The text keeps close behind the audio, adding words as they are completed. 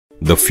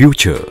The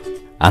future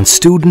and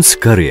students'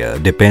 career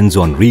depends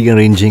on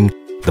rearranging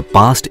the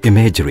past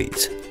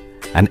imageries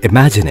and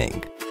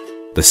imagining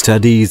the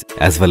studies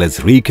as well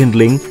as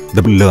rekindling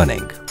the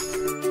learning.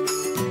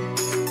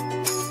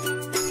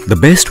 The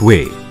best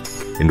way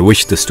in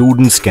which the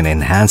students can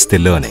enhance their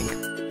learning,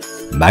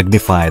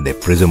 magnify their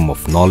prism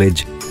of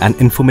knowledge and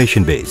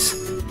information base.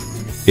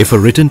 If a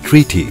written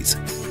treatise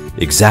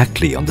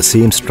exactly on the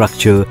same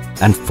structure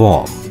and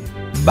form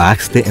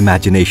backs their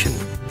imagination,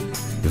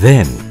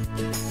 then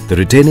the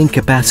retaining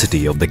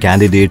capacity of the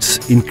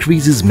candidates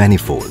increases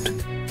manifold.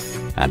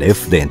 And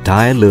if the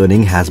entire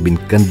learning has been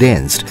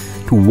condensed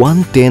to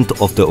 1/10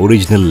 of the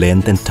original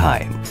length and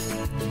time,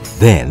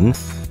 then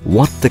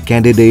what the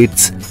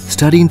candidates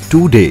study in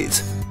 2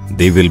 days,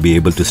 they will be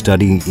able to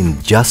study in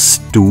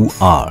just 2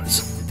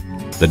 hours.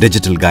 The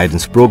digital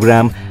guidance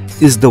program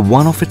is the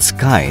one of its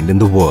kind in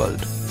the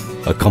world.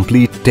 A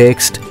complete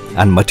text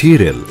and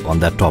material on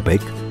that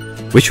topic,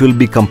 which will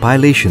be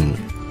compilation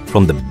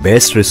from the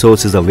best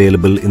resources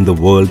available in the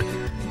world,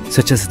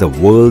 such as the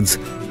world's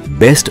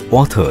best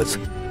authors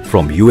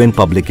from UN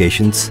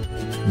publications,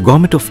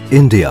 Government of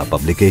India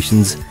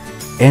publications,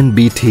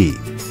 NBT,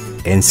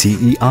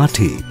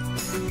 NCERT,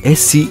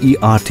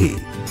 SCERT,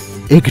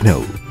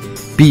 IGNOU,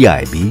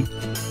 PIB,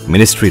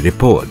 ministry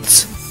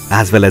reports,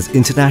 as well as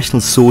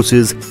international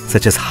sources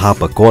such as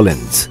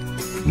HarperCollins,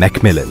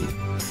 Macmillan,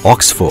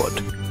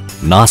 Oxford,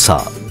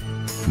 NASA,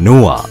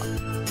 NOAA,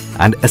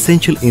 and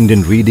essential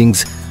Indian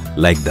readings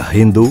like The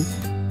Hindu,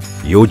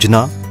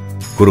 Yojana,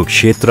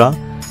 Kurukshetra,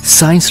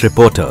 Science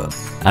Reporter,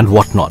 and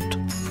whatnot.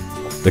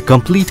 The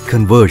complete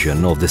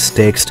conversion of this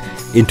text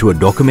into a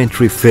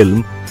documentary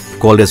film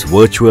called as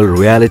virtual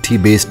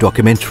reality-based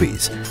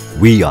documentaries,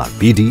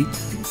 VRBD,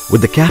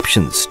 with the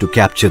captions to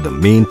capture the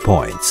main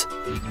points.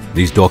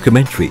 These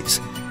documentaries,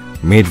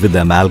 made with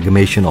the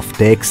amalgamation of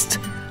text,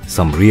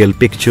 some real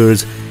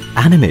pictures,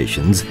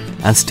 animations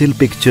and still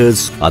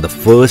pictures, are the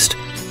first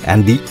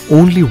and the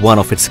only one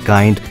of its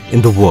kind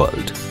in the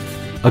world.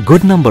 A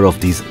good number of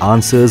these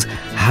answers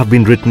have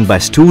been written by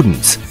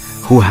students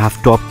who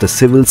have topped the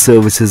civil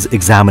services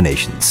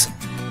examinations.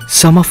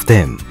 Some of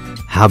them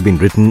have been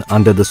written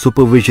under the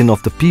supervision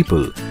of the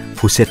people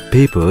who set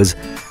papers,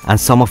 and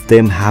some of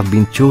them have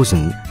been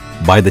chosen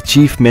by the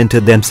chief mentor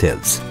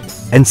themselves.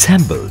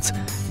 Ensemble's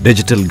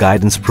digital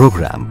guidance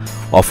program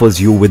offers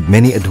you with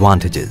many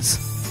advantages.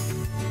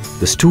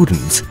 The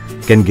students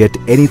can get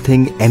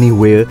anything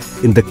anywhere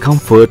in the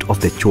comfort of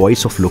their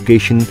choice of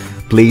location,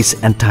 place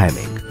and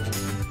timing.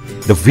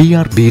 The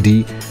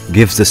VRBD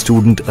gives the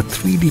student a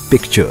 3D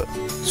picture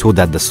so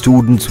that the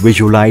students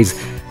visualize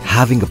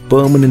having a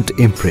permanent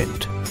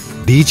imprint.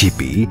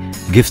 DGP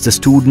gives the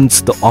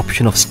students the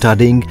option of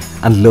studying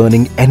and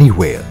learning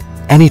anywhere,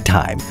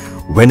 anytime,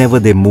 whenever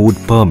their mood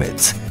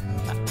permits.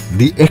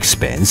 The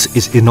expense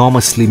is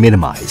enormously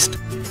minimized.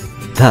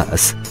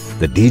 Thus,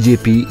 the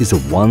DGP is a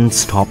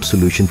one-stop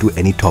solution to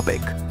any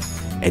topic,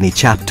 any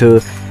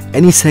chapter,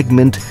 any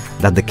segment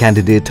that the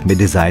candidate may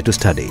desire to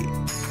study.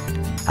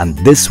 And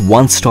this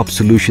one-stop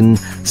solution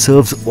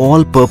serves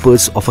all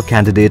purpose of a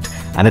candidate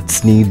and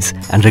its needs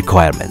and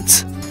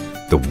requirements.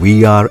 The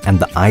VR and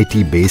the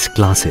IT-based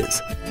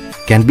classes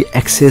can be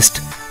accessed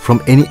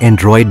from any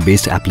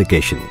Android-based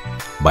application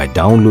by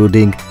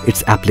downloading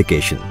its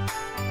application.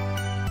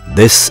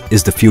 This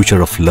is the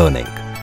future of learning.